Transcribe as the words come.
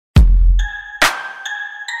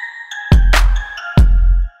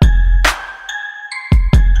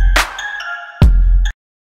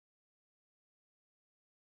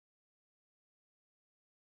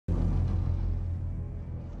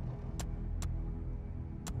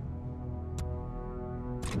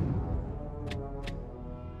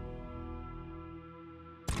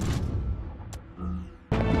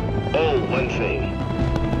Oh, one thing.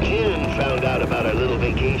 Kim found out about our little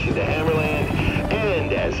vacation to Hammerland,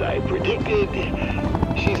 and as I predicted,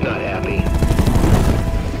 she's not happy.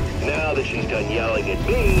 Now that she's done yelling at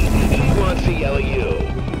me, she wants to yell at you.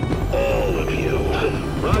 All of you.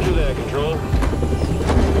 Roger that, Control.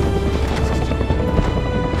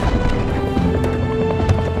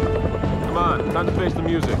 Come on, time to face the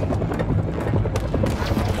music.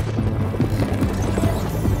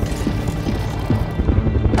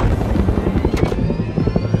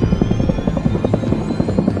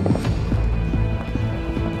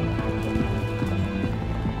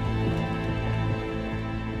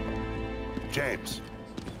 James,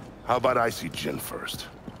 how about I see Jin first?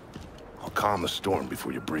 I'll calm the storm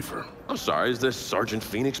before you brief her. I'm sorry, is this Sergeant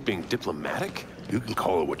Phoenix being diplomatic? You can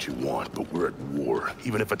call it what you want, but we're at war,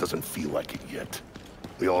 even if it doesn't feel like it yet.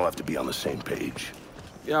 We all have to be on the same page.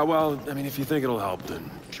 Yeah, well, I mean, if you think it'll help,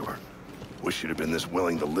 then sure. Wish you'd have been this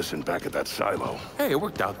willing to listen back at that silo. Hey, it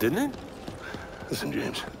worked out, didn't it? Listen,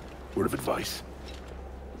 James, word of advice.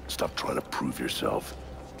 Stop trying to prove yourself.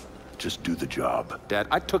 Just do the job. Dad,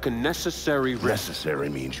 I took a necessary risk. Necessary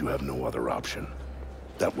means you have no other option.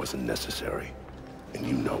 That wasn't necessary, and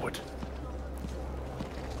you know it.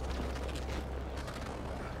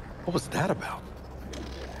 What was that about?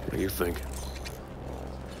 What do you think?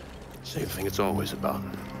 Same thing it's always about.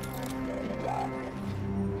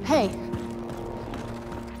 Hey.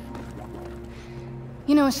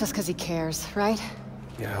 You know it's just because he cares, right?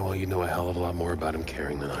 Yeah, well, you know a hell of a lot more about him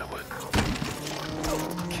caring than I would.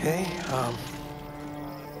 Okay,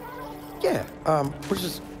 Yeah, we're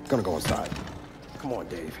just gonna go inside. Come on,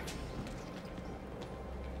 Dave.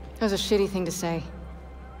 That was a shitty thing to say.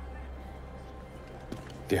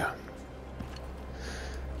 Yeah.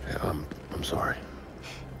 I'm sorry.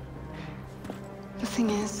 The thing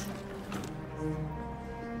is,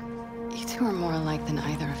 you two are more alike than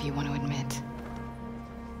either of you want to admit.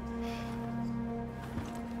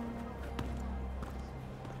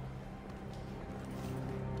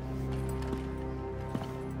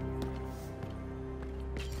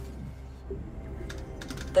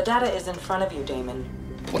 The data is in front of you, Damon.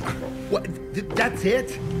 What? That's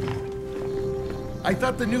it? I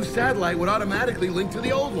thought the new satellite would automatically link to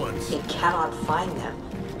the old ones. It cannot find them.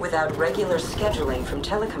 Without regular scheduling from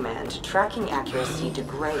Telecommand, tracking accuracy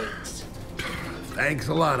degrades. Thanks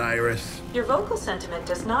a lot, Iris. Your vocal sentiment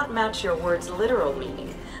does not match your words' literal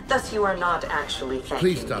meaning. Thus, you are not actually thanking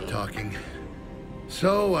Please stop me. talking.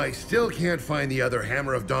 So, I still can't find the other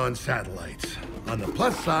Hammer of Dawn satellites. On the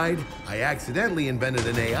plus side, I accidentally invented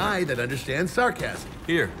an AI that understands sarcasm.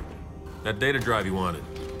 Here, that data drive you wanted.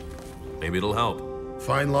 Maybe it'll help.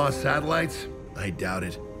 Find lost satellites? I doubt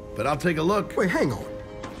it. But I'll take a look. Wait, hang on.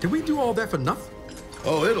 Did we do all that for nothing?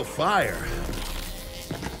 Oh, it'll fire.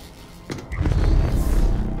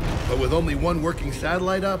 But with only one working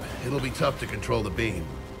satellite up, it'll be tough to control the beam.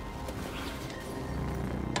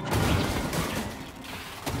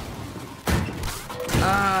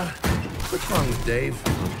 What's wrong with Dave?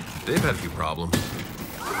 Dave had a few problems.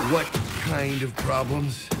 What kind of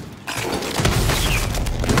problems?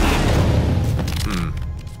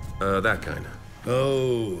 That kind.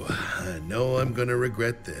 Oh, I know I'm gonna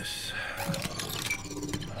regret this.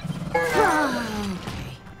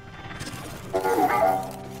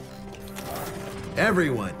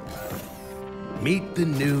 Everyone, meet the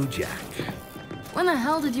new Jack. When the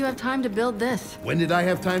hell did you have time to build this? When did I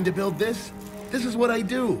have time to build this? This is what I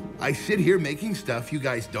do. I sit here making stuff you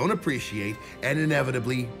guys don't appreciate and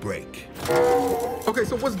inevitably break. Okay,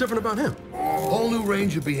 so what's different about him? Whole new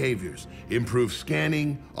range of behaviors. Improved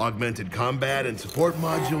scanning, augmented combat, and support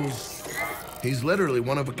modules. He's literally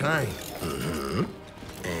one of a kind.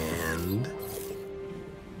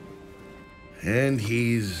 And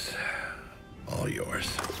he's all yours.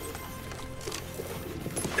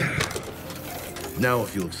 Now,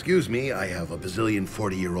 if you'll excuse me, I have a bazillion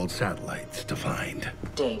 40-year-old satellites to find.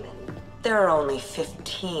 Damon, there are only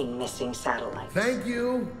 15 missing satellites. Thank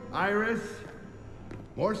you, Iris.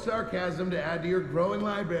 More sarcasm to add to your growing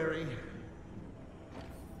library.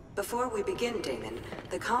 Before we begin, Damon,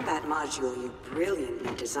 the combat module you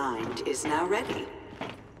brilliantly designed is now ready.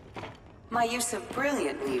 My use of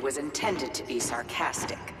brilliantly was intended to be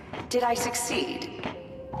sarcastic. Did I succeed?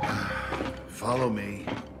 Follow me.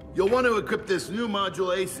 You'll want to equip this new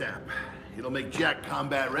module ASAP. It'll make Jack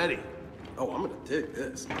combat ready. Oh, I'm gonna dig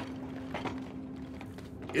this.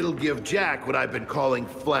 It'll give Jack what I've been calling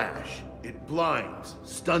flash. It blinds,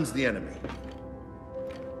 stuns the enemy.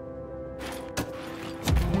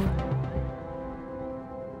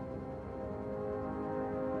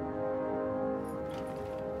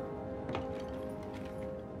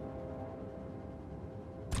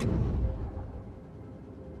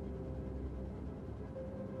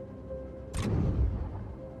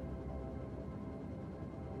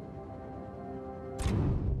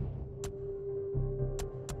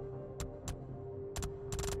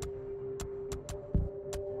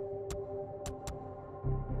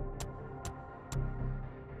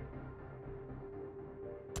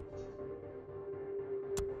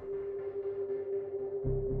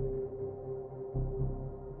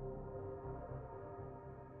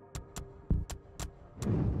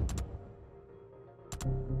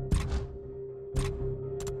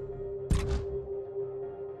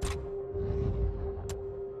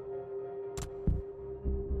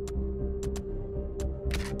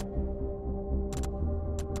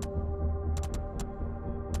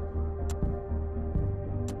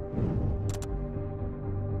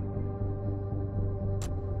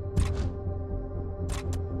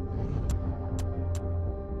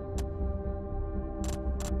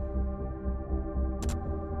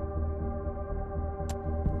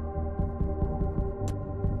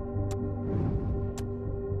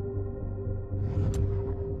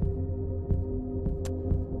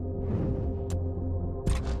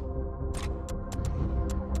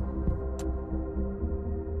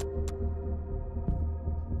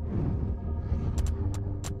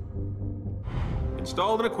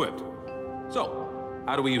 Installed and equipped. So,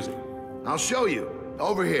 how do we use it? I'll show you.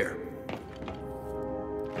 Over here.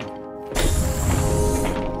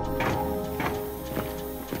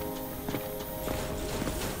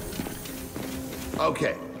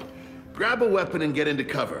 Okay. Grab a weapon and get into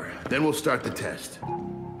cover. Then we'll start the test.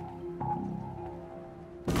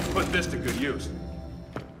 Put this to good use.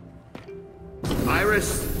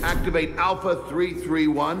 Iris, activate Alpha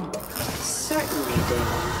 331. Certainly, Damon.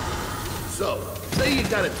 So, say you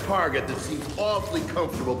got a target that seems awfully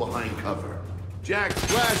comfortable behind cover. Jack's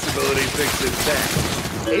flash ability fixes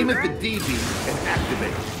that. Aim at the DB and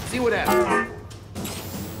activate. See what happens.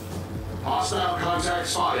 Hostile contact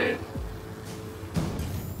spotted.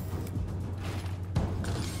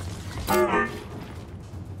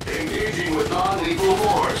 Engaging with non-lethal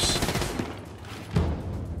force.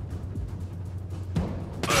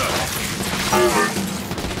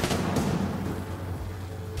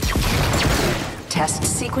 Test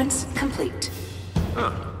sequence complete.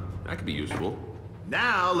 Huh. That could be useful.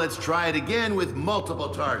 Now, let's try it again with multiple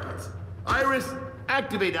targets. Iris,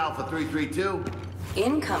 activate Alpha 332.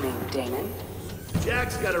 Incoming, Damon.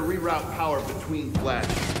 Jack's got to reroute power between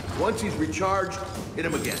flashes. Once he's recharged, hit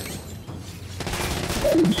him again.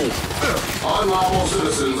 Unlawful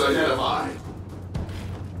citizens identified.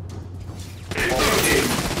 Engaging.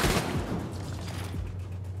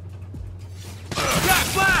 Jack,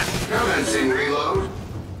 flash! Commencing reload.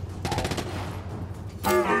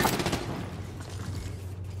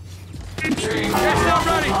 Change not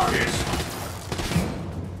ready. targets.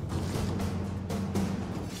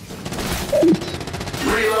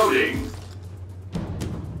 Reloading.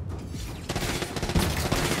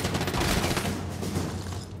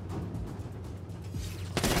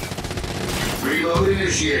 Reload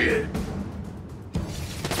initiated.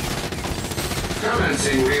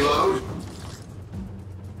 Commencing reload.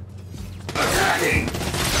 Attacking.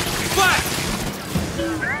 Flash!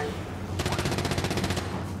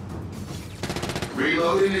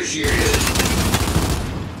 Reload initiated.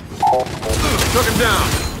 Took him down.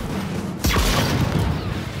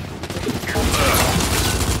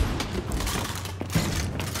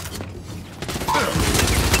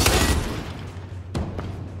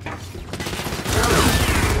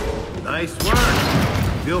 Nice work.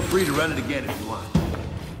 Feel free to run it again if you want.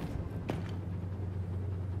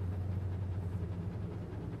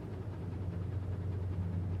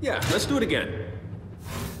 Yeah, let's do it again.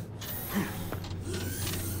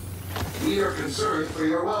 We are concerned for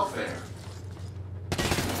your welfare.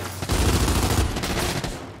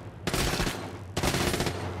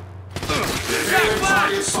 Defend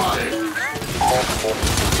target spotted.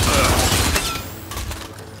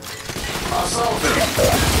 Assault.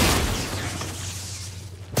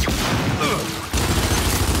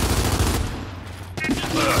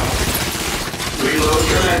 Reload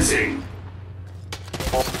commencing.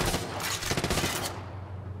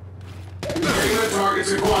 Payment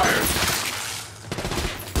targets acquired.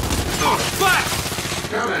 Flash!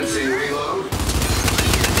 Commencing reload.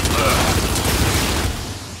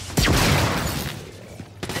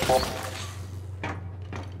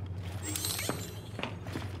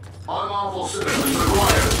 Unlawful citizens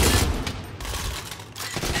acquired.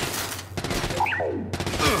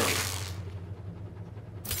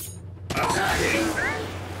 Attacking.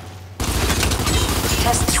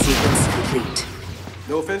 Test sequence complete.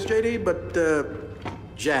 No offense, JD, but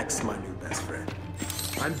Jack's my new best friend.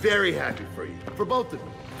 I'm very happy for you, for both of you.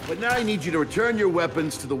 But now I need you to return your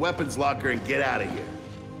weapons to the weapons locker and get out of here.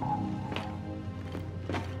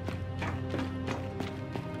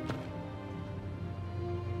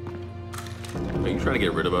 Are you trying to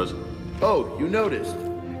get rid of us? Oh, you noticed.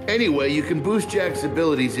 Anyway, you can boost Jack's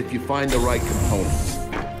abilities if you find the right components.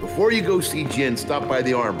 Before you go see Jin, stop by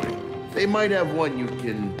the armory. They might have one you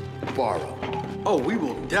can borrow. Oh, we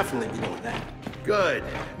will definitely be doing that. Good.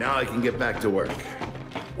 Now I can get back to work.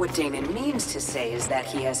 What Damon means to say is that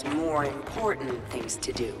he has more important things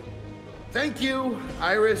to do. Thank you,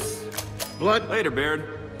 Iris. Blunt. Later,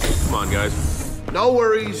 Baird. Come on, guys. No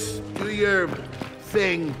worries. Do your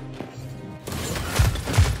thing.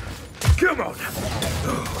 Come on.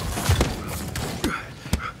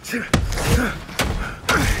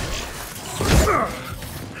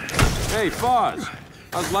 Hey, Foz.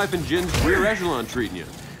 How's life in Jin's rear echelon treating you?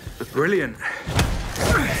 Brilliant.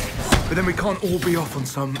 But then we can't all be off on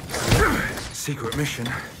some secret mission.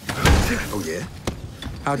 Oh, yeah?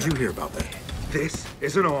 How'd you hear about that? This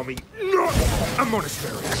is an army, not a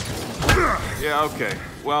monastery. Yeah, okay.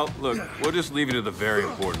 Well, look, we'll just leave you to the very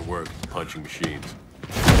important work of punching machines.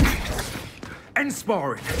 And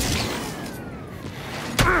sparring.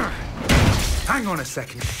 Hang on a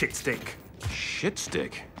second, shitstick. Shit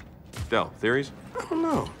stick. Del, theories? I don't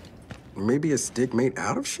know. Maybe a stick made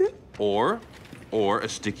out of shit? Or a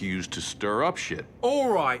stick used to stir up shit.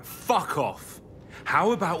 All right, fuck off.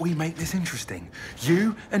 How about we make this interesting?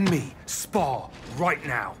 You and me spar right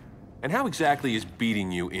now. And how exactly is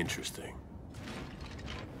beating you interesting?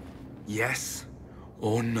 Yes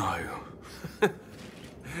or no?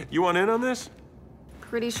 You want in on this?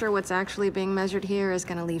 Pretty sure what's actually being measured here is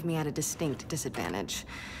gonna leave me at a distinct disadvantage.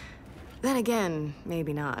 Then again,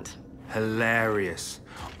 maybe not. Hilarious.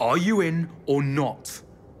 Are you in or not?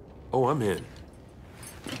 Oh, I'm in.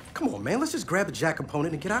 Come on, man. Let's just grab a jack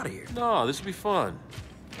component and get out of here. No, this will be fun.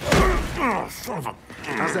 Oh, son of a...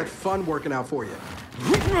 How's that fun working out for you?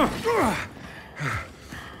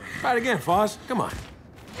 Try it again, Foz. Come on.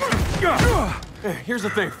 Here's the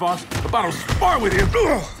thing, Foz. About to spar with you,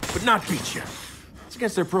 but not beat you. It's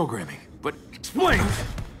against their programming, but explains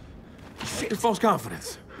your false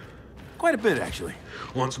confidence. Quite a bit, actually.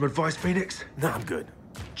 Want some advice, Phoenix? Nah, I'm good.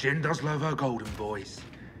 Jin does love her golden boys.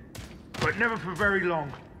 But never for very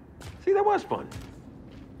long. See, that was fun.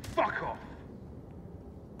 Fuck off.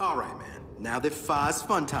 All right, man. Now that Fi's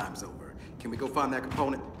fun time's over, can we go find that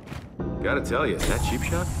component? Gotta tell you, that cheap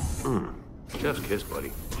shot? Chef's kiss,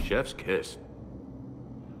 buddy. Chef's kiss.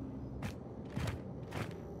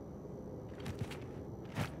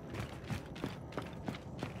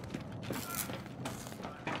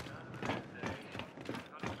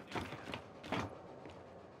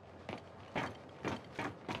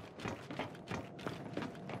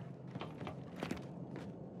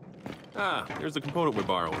 Ah, here's the component we're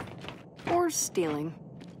borrowing. Or stealing.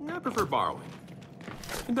 I prefer borrowing.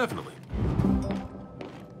 Indefinitely.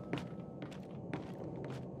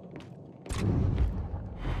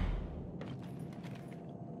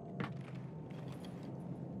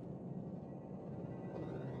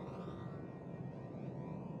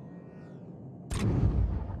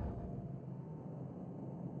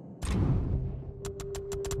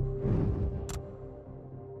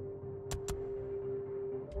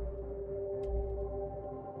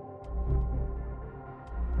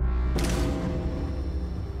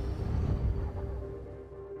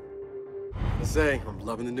 Say, I'm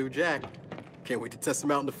loving the new jack. Can't wait to test him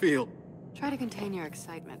out in the field. Try to contain your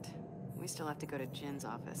excitement. We still have to go to Jin's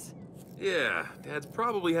office. Yeah, Dad's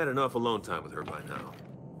probably had enough alone time with her by now.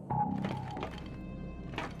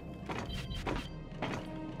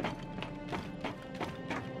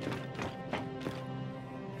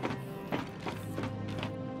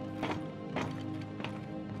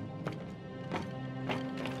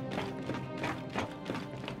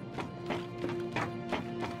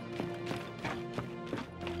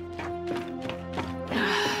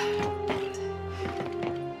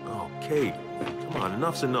 Kate, come on,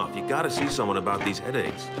 enough's enough. You gotta see someone about these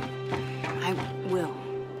headaches. I will.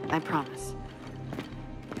 I promise.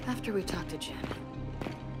 After we talk to Jin.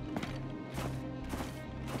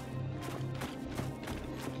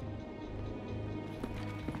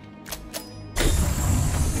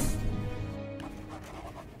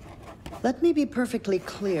 Let me be perfectly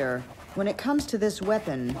clear. When it comes to this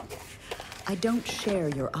weapon, I don't share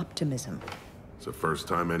your optimism. It's the first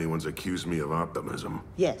time anyone's accused me of optimism.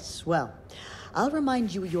 Yes, well, I'll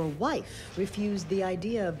remind you your wife refused the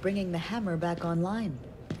idea of bringing the hammer back online.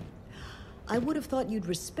 I would have thought you'd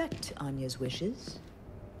respect Anya's wishes.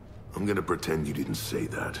 I'm gonna pretend you didn't say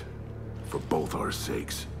that. For both our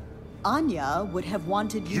sakes. Anya would have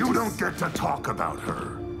wanted you to... You don't get to talk about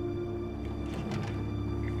her!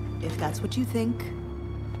 If that's what you think,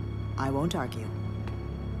 I won't argue.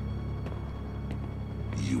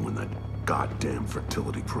 You and that goddamn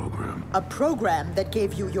fertility program. A program that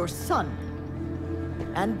gave you your son.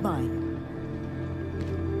 And mine.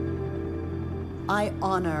 I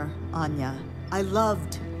honor Anya. I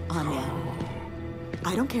loved Anya.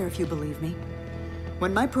 I don't care if you believe me.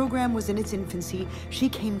 When my program was in its infancy, she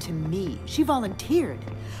came to me. She volunteered.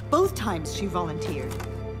 Both times she volunteered.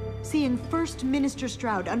 Seeing First Minister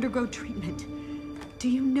Stroud undergo treatment. Do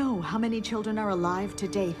you know how many children are alive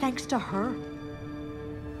today thanks to her?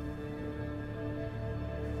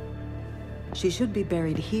 She should be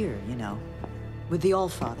buried here, you know, with the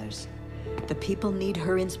Allfathers. The people need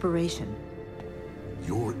her inspiration.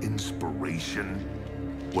 Your inspiration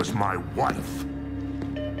was my wife.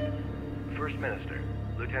 First Minister,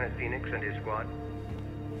 Lieutenant Phoenix and his squad.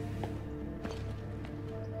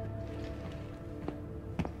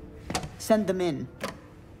 Send them in.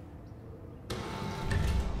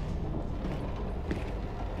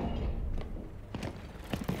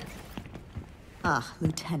 Ah,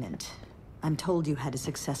 Lieutenant. I'm told you had a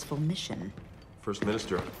successful mission. First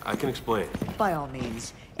Minister, I can explain. By all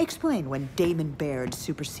means. Explain when Damon Baird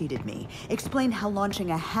superseded me. Explain how launching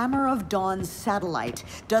a Hammer of Dawn satellite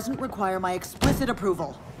doesn't require my explicit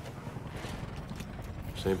approval.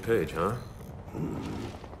 Same page, huh?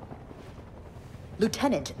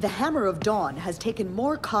 Lieutenant, the Hammer of Dawn has taken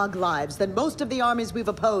more COG lives than most of the armies we've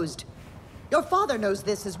opposed. Your father knows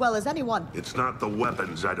this as well as anyone. It's not the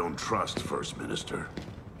weapons I don't trust, First Minister.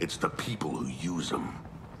 It's the people who use them.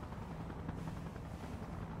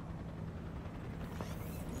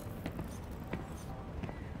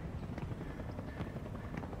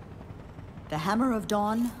 The Hammer of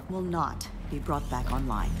Dawn will not be brought back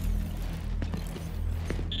online.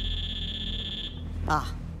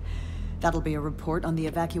 Ah, that'll be a report on the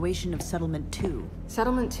evacuation of Settlement 2.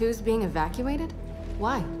 Settlement 2's being evacuated?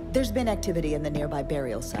 Why? There's been activity in the nearby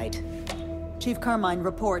burial site. Chief Carmine,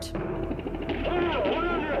 report. We're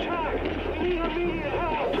under attack. We need immediate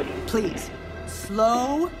help. Please,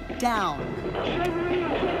 slow down. Send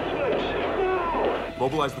reinforcements. Now.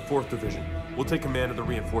 Mobilize the 4th Division. We'll take command of the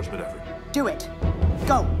reinforcement effort. Do it.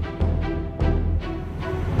 Go.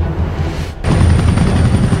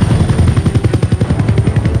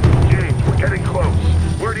 James, we're getting close.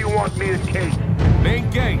 Where do you want me and Kate? Main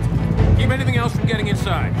gate. Keep anything else from getting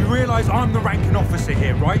inside. You realize I'm the ranking officer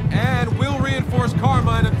here, right? And we'll reinforce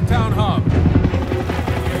Carmine at the town hub.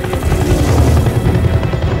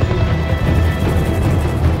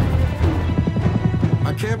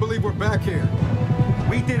 I can't believe we're back here.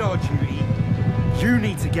 We did our duty. You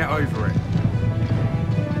need to get over it.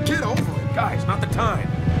 Get over it. Guys, not the time.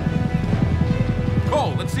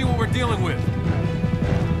 Cole, let's see what we're dealing with.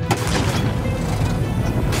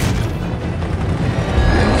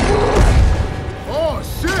 Oh,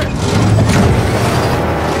 shit!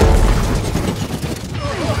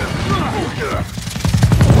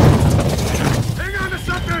 Hang on to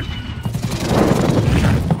something!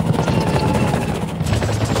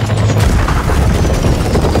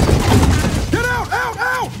 Get out! Out!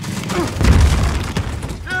 Out!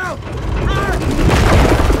 Out! Run!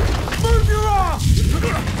 Move your arm!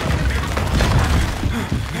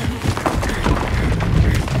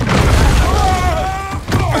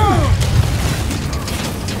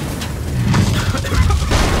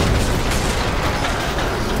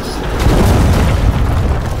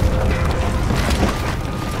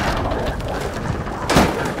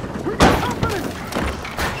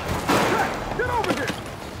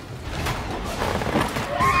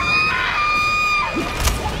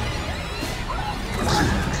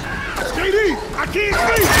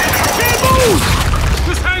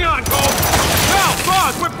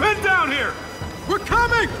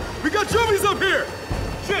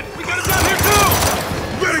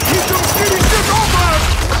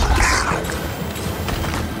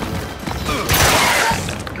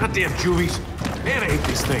 Goddamn juvies. Man, I hate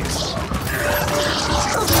these things.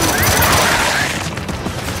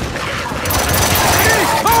 Hey,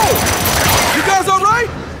 Cole! You guys all right?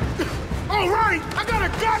 All right! I got a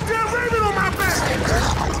goddamn raven on my back!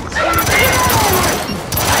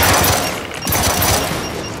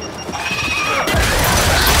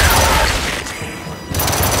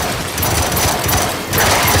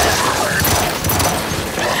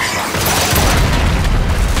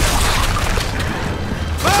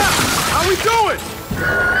 How we doing?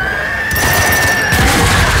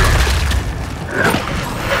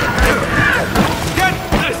 Get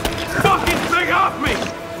this fucking thing off me!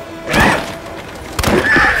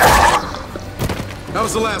 That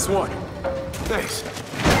was the last one. Thanks.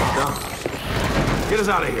 Now, get us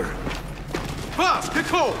out of here. Boss, get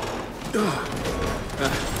Cole!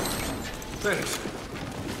 Thanks.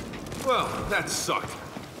 Well, that sucked.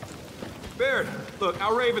 Baird, look,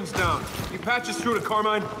 our Raven's down. You patch us through to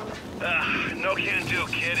Carmine? No can do,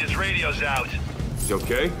 kid. His radio's out. You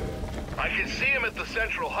okay? I can see him at the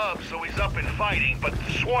central hub, so he's up and fighting, but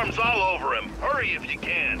the swarm's all over him. Hurry if you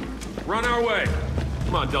can. Run our way.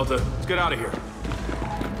 Come on, Delta. Let's get out of here.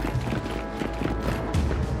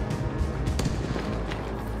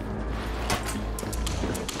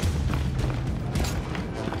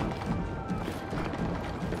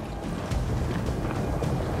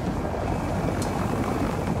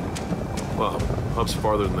 Well, hub's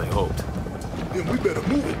farther than they hoped. Then we better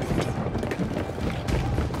move it.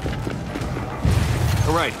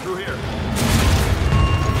 All right, through here.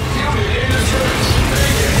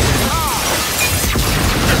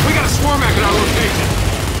 We got a swarm at our location.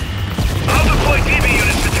 I'll deploy DB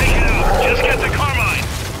units to take it out. Just get to Carmine.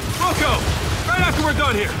 Rocco, right after we're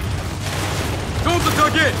done here. Goals are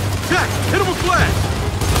dug in. Jack, hit him with flash.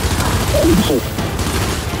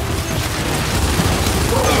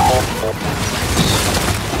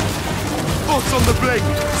 GeForce on the blade.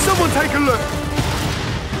 Someone take a look.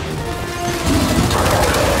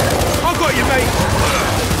 I got you, mate.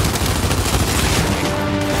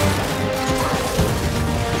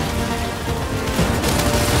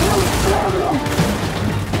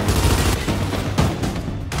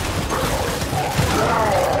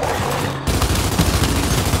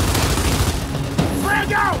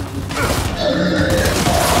 Frag out!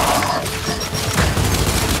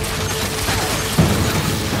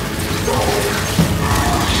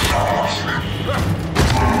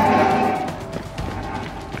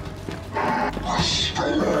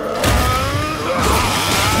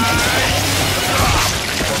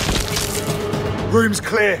 Room's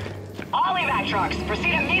clear. All evac trucks,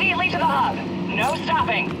 proceed immediately to the hub. No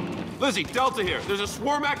stopping. Lizzie, Delta here. There's a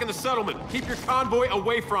swarmac in the settlement. Keep your convoy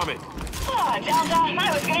away from it. Oh, Delta,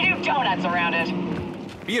 I was gonna do donuts around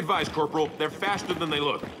it. Be advised, Corporal. They're faster than they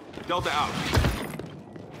look. Delta out.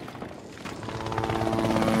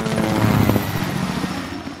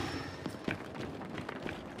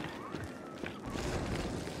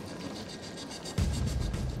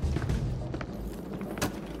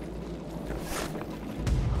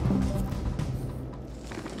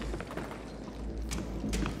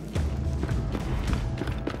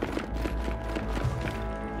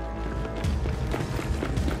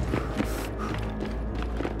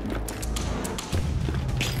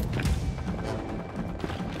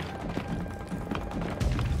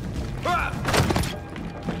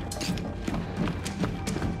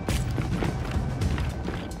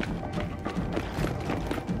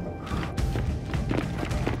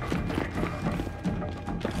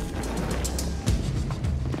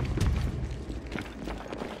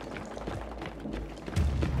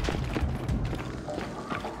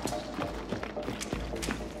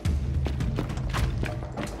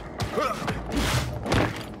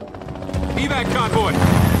 Evac convoy.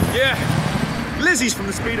 Yeah. Lizzie's from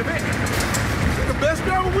the speed of it. She's the best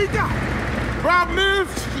driver we got. Crowd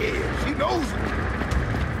moves. Yeah, she knows it.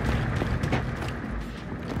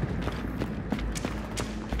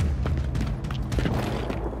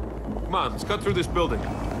 Come on, let's cut through this building.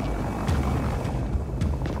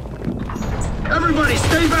 Everybody,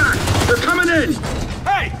 stay back. They're coming in.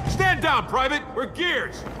 Hey, stand down, Private. We're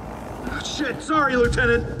gears. Shit, sorry,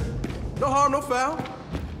 Lieutenant. No harm, no foul.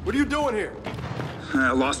 What are you doing here?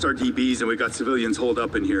 Lost our DBs and we got civilians holed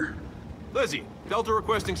up in here. Lizzie, Delta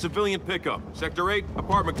requesting civilian pickup. Sector 8,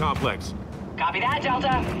 apartment complex. Copy that, Delta.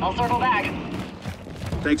 I'll circle back.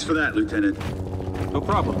 Thanks for that, Lieutenant. No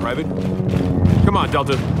problem, Private. Come on,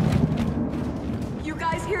 Delta. You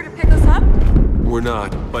guys here to pick us up? We're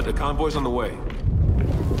not, but the convoy's on the way.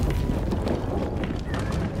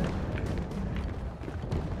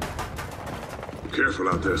 Careful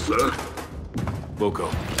out there, sir. Loco.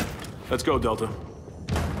 Let's go, Delta.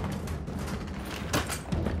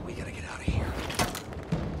 We gotta get out of here.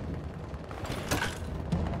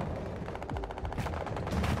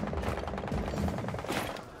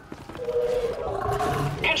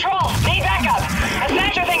 Control, need backup. A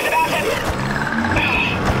snatcher thing's about to...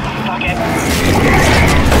 Fuck it.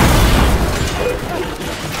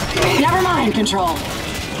 Never mind, Control.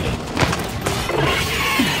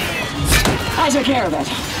 I took care of it.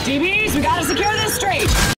 DBs, we gotta secure this straight.